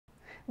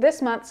This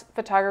month's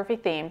photography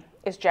theme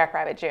is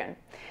Jackrabbit June,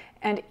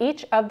 and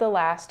each of the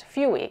last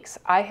few weeks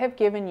I have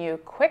given you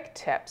quick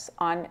tips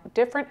on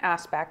different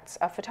aspects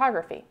of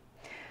photography.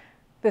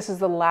 This is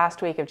the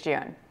last week of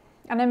June,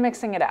 and I'm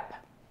mixing it up.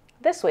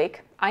 This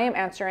week I am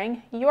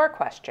answering your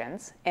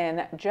questions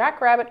in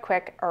Jackrabbit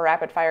Quick or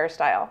Rapid Fire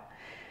style.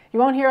 You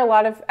won't hear a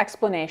lot of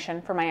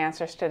explanation for my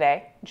answers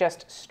today,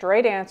 just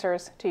straight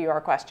answers to your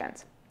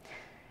questions.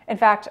 In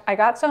fact, I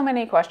got so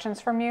many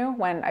questions from you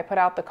when I put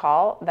out the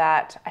call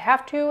that I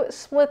have to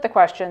split the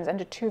questions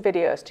into 2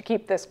 videos to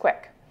keep this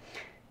quick.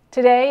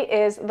 Today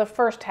is the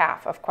first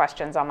half of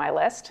questions on my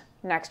list.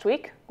 Next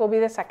week will be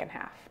the second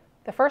half.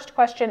 The first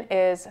question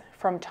is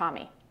from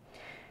Tommy.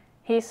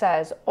 He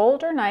says,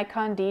 older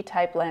Nikon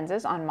D-type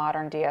lenses on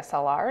modern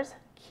DSLRs,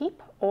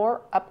 keep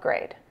or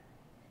upgrade?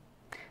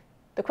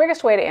 The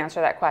quickest way to answer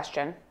that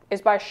question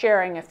is by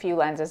sharing a few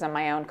lenses in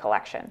my own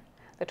collection.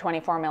 The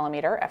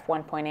 24mm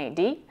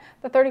f1.8D,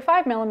 the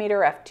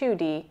 35mm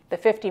f2D, the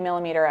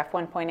 50mm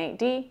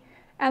f1.8D,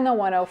 and the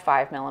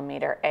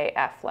 105mm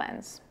AF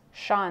lens.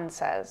 Sean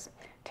says,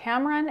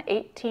 Tamron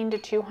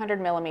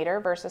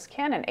 18-200mm versus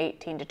Canon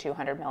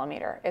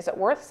 18-200mm. Is it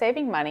worth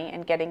saving money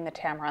and getting the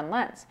Tamron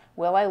lens?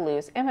 Will I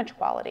lose image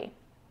quality?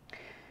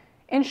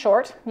 In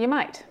short, you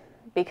might,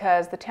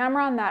 because the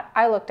Tamron that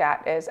I looked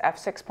at is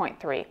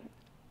f6.3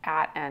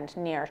 at and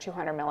near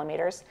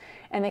 200mm,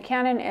 and the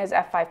Canon is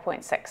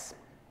f5.6.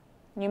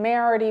 You may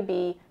already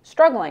be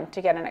struggling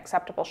to get an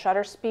acceptable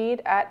shutter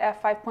speed at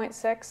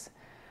f5.6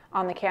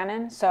 on the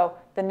Canon, so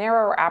the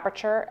narrower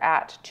aperture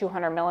at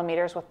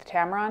 200mm with the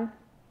Tamron,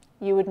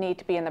 you would need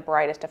to be in the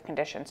brightest of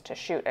conditions to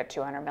shoot at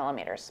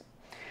 200mm.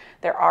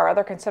 There are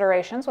other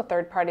considerations with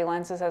third-party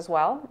lenses as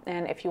well,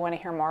 and if you want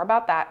to hear more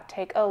about that,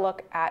 take a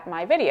look at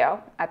my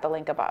video at the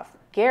link above.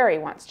 Gary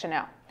wants to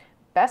know,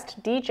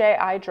 best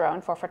DJI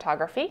drone for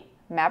photography,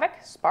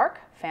 Mavic,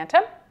 Spark,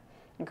 Phantom?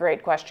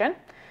 Great question.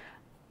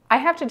 I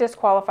have to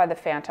disqualify the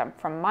Phantom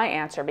from my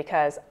answer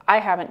because I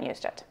haven't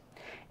used it.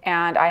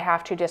 And I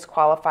have to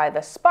disqualify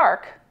the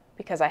Spark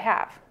because I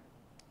have.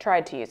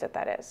 Tried to use it,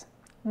 that is.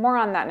 More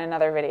on that in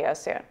another video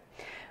soon.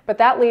 But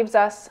that leaves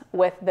us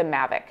with the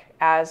Mavic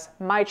as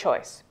my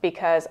choice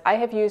because I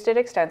have used it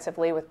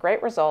extensively with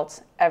great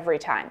results every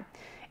time.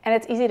 And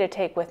it's easy to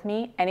take with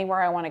me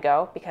anywhere I want to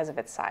go because of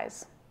its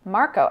size.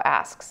 Marco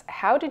asks,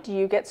 how did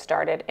you get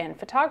started in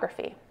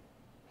photography?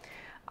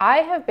 I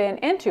have been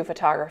into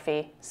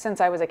photography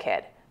since I was a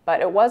kid,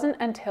 but it wasn't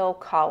until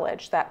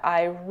college that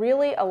I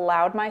really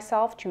allowed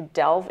myself to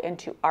delve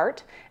into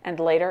art and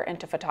later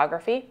into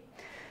photography.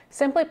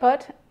 Simply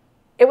put,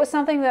 it was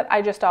something that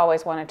I just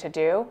always wanted to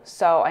do,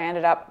 so I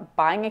ended up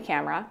buying a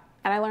camera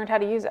and I learned how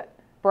to use it.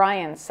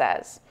 Brian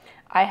says,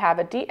 I have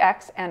a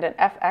DX and an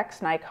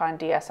FX Nikon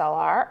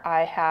DSLR.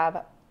 I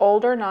have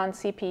older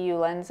non-CPU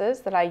lenses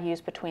that I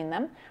use between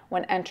them.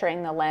 When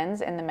entering the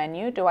lens in the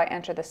menu, do I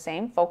enter the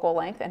same focal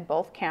length in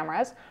both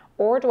cameras,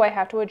 or do I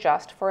have to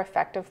adjust for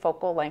effective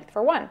focal length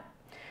for one?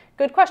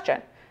 Good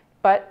question,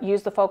 but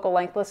use the focal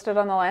length listed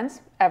on the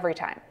lens every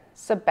time.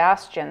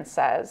 Sebastian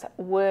says,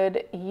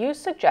 would you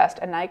suggest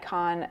a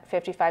Nikon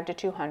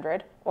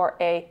 55-200 or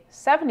a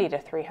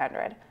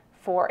 70-300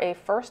 for a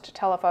first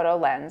telephoto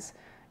lens,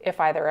 if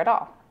either at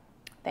all?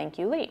 Thank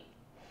you, Leigh.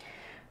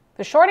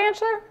 The short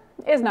answer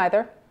is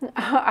neither.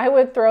 I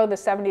would throw the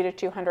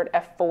 70-200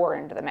 f4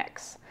 into the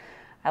mix.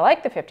 I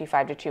like the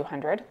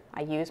 55-200.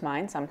 I use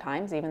mine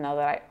sometimes, even though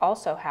that I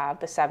also have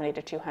the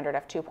 70-200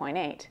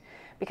 f2.8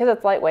 because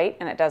it's lightweight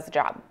and it does the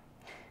job.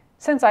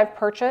 Since I've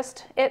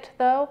purchased it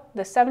though,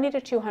 the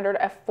 70-200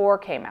 f4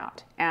 came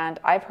out and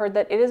I've heard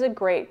that it is a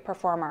great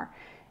performer.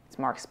 It's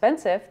more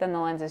expensive than the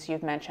lenses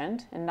you've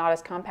mentioned and not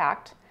as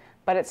compact,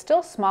 but it's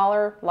still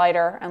smaller,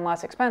 lighter, and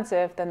less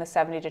expensive than the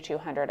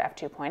 70-200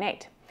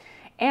 f2.8.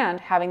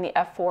 And having the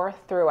f4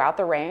 throughout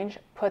the range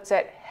puts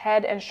it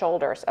head and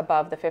shoulders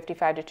above the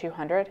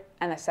 55-200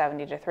 and the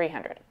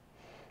 70-300.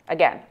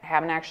 Again, I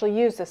haven't actually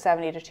used the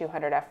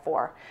 70-200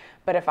 f4,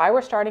 but if I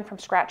were starting from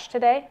scratch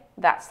today,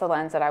 that's the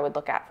lens that I would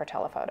look at for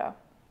telephoto.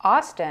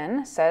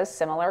 Austin says,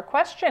 similar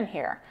question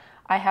here.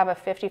 I have a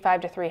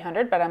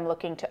 55-300, but I'm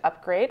looking to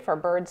upgrade for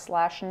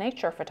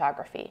bird/nature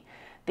photography.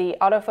 The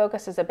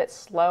autofocus is a bit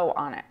slow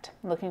on it.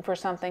 I'm looking for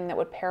something that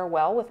would pair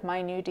well with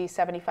my new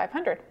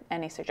D7500.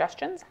 Any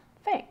suggestions?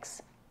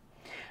 Thanks.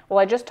 Well,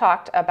 I just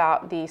talked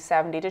about the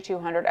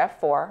 70-200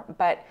 f4,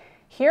 but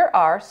here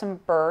are some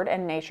bird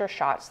and nature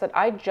shots that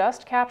I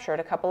just captured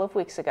a couple of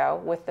weeks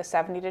ago with the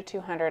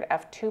 70-200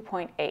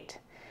 f2.8.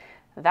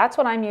 That's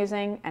what I'm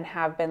using and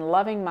have been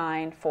loving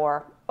mine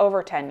for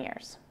over 10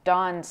 years.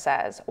 Dawn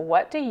says,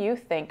 what do you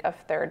think of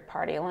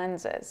third-party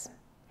lenses?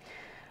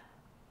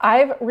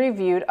 I've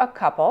reviewed a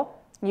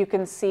couple. You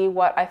can see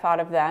what I thought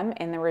of them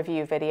in the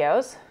review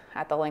videos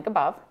at the link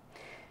above.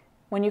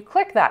 When you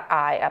click that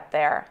eye up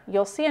there,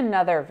 you'll see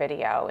another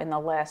video in the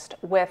list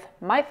with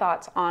my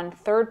thoughts on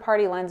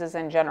third-party lenses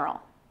in general.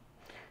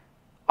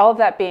 All of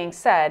that being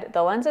said,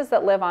 the lenses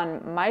that live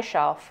on my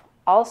shelf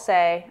all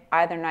say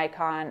either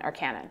Nikon or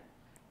Canon,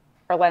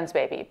 or Lens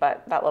Baby,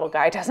 but that little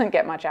guy doesn't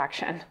get much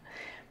action.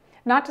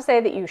 Not to say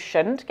that you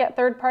shouldn't get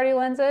third-party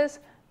lenses,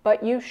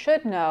 but you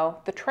should know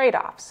the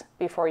trade-offs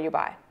before you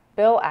buy.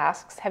 Bill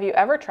asks, have you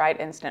ever tried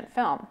instant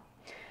film?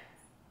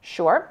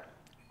 Sure.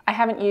 I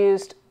haven't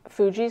used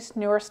Fuji's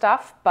newer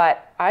stuff,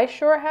 but I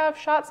sure have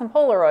shot some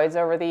Polaroids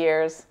over the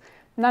years.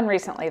 None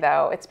recently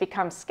though. It's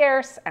become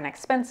scarce and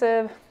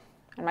expensive,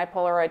 and my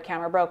Polaroid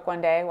camera broke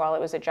one day while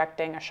it was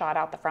ejecting a shot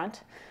out the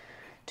front.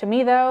 To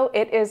me though,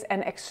 it is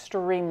an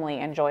extremely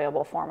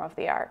enjoyable form of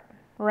the art.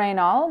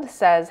 Reynald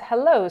says,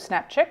 hello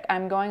SnapChick,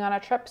 I'm going on a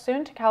trip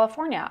soon to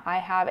California. I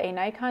have a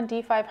Nikon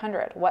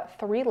D500. What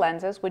 3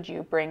 lenses would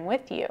you bring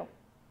with you?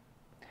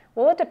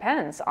 Well, it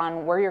depends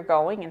on where you're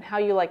going and how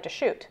you like to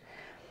shoot.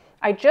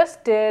 I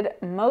just did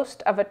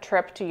most of a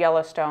trip to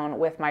Yellowstone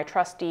with my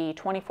trusty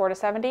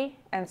 24-70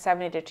 and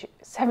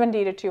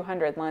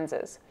 70-200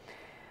 lenses.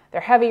 They're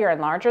heavier and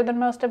larger than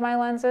most of my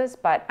lenses,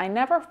 but I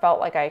never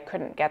felt like I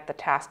couldn't get the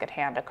task at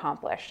hand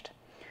accomplished.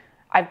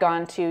 I've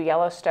gone to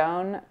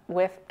Yellowstone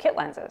with kit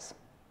lenses.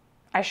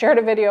 I shared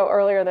a video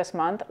earlier this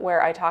month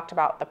where I talked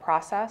about the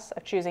process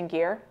of choosing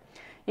gear.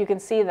 You can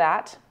see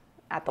that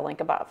at the link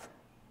above.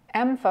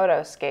 M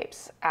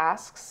Photoscapes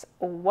asks,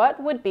 what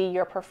would be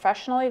your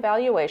professional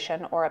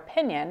evaluation or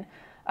opinion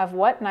of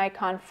what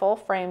Nikon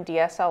full-frame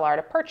DSLR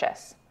to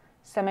purchase?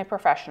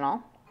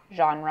 Semi-professional,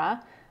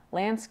 genre,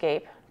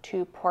 landscape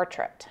to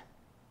portrait.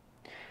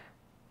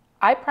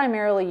 I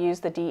primarily use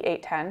the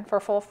D810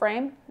 for full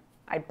frame.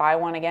 I'd buy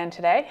one again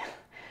today.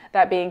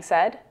 That being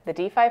said, the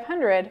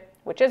D500,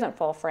 which isn't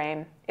full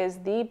frame, is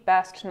the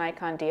best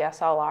Nikon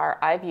DSLR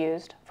I've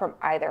used from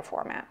either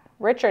format.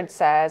 Richard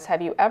says,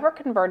 have you ever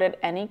converted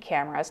any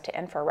cameras to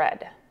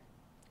infrared?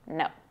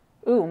 No.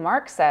 Ooh,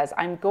 Mark says,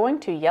 I'm going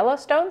to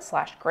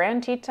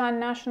Yellowstone/Grand Teton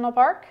National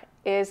Park.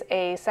 Is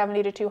a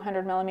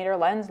 70-200 millimeter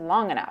lens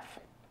long enough?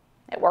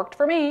 It worked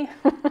for me.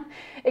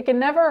 It can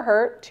never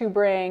hurt to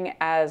bring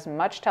as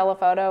much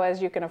telephoto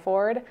as you can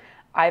afford,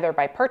 either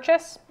by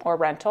purchase or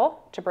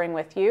rental to bring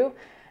with you,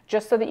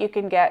 just so that you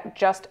can get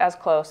just as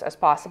close as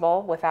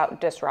possible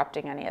without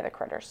disrupting any of the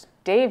critters.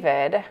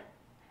 David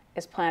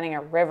is planning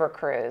a river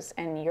cruise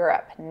in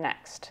Europe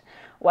next.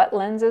 What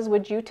lenses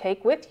would you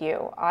take with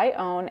you? I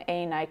own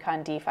a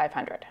Nikon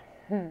D500.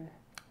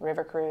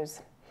 River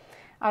cruise.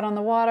 Out on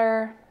the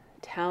water,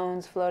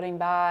 towns floating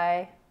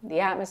by, the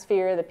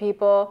atmosphere, the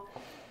people,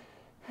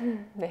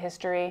 the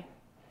history.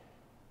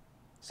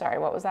 Sorry,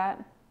 what was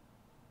that?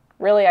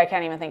 Really, I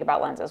can't even think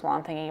about lenses while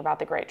I'm thinking about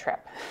the great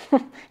trip.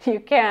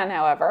 You can,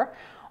 however,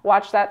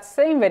 watch that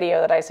same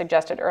video that I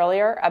suggested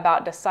earlier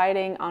about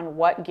deciding on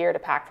what gear to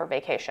pack for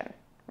vacation.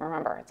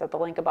 Remember, it's at the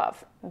link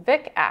above.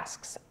 Vic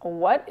asks,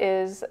 what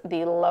is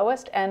the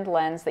lowest end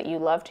lens that you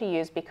love to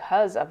use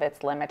because of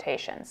its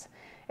limitations?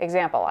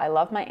 Example, I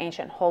love my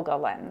ancient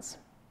Holga lens.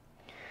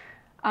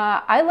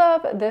 I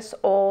love this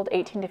old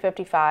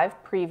 18-55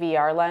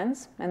 pre-VR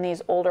lens and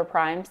these older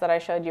primes that I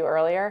showed you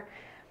earlier,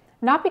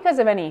 not because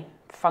of any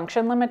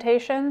function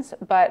limitations,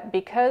 but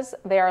because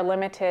they are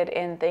limited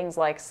in things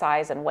like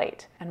size and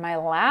weight. And my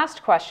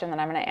last question that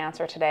I'm going to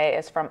answer today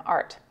is from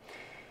Art.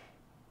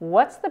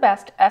 What's the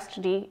best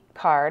SD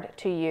card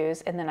to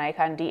use in the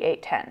Nikon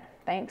D810?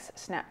 Thanks,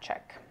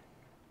 SnapChick.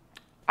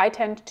 I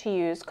tend to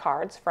use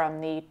cards from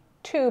the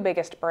 2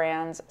 biggest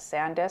brands,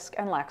 SanDisk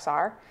and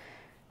Lexar.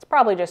 It's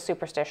probably just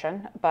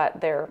superstition, but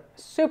they're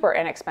super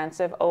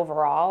inexpensive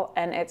overall,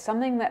 and it's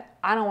something that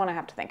I don't want to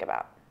have to think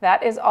about.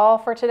 That is all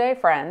for today,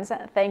 friends.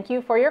 Thank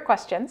you for your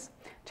questions.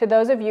 To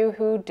those of you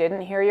who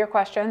didn't hear your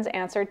questions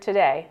answered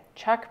today,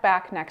 check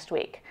back next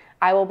week.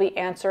 I will be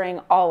answering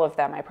all of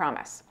them, I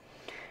promise.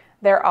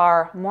 There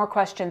are more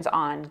questions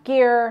on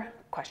gear,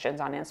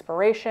 questions on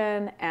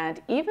inspiration,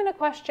 and even a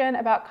question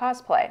about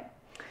cosplay.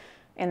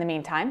 In the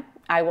meantime,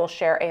 I will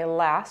share a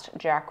last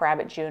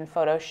Jackrabbit June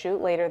photo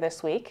shoot later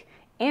this week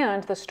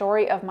and the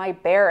story of my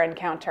bear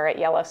encounter at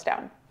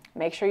Yellowstone.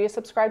 Make sure you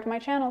subscribe to my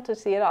channel to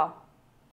see it all.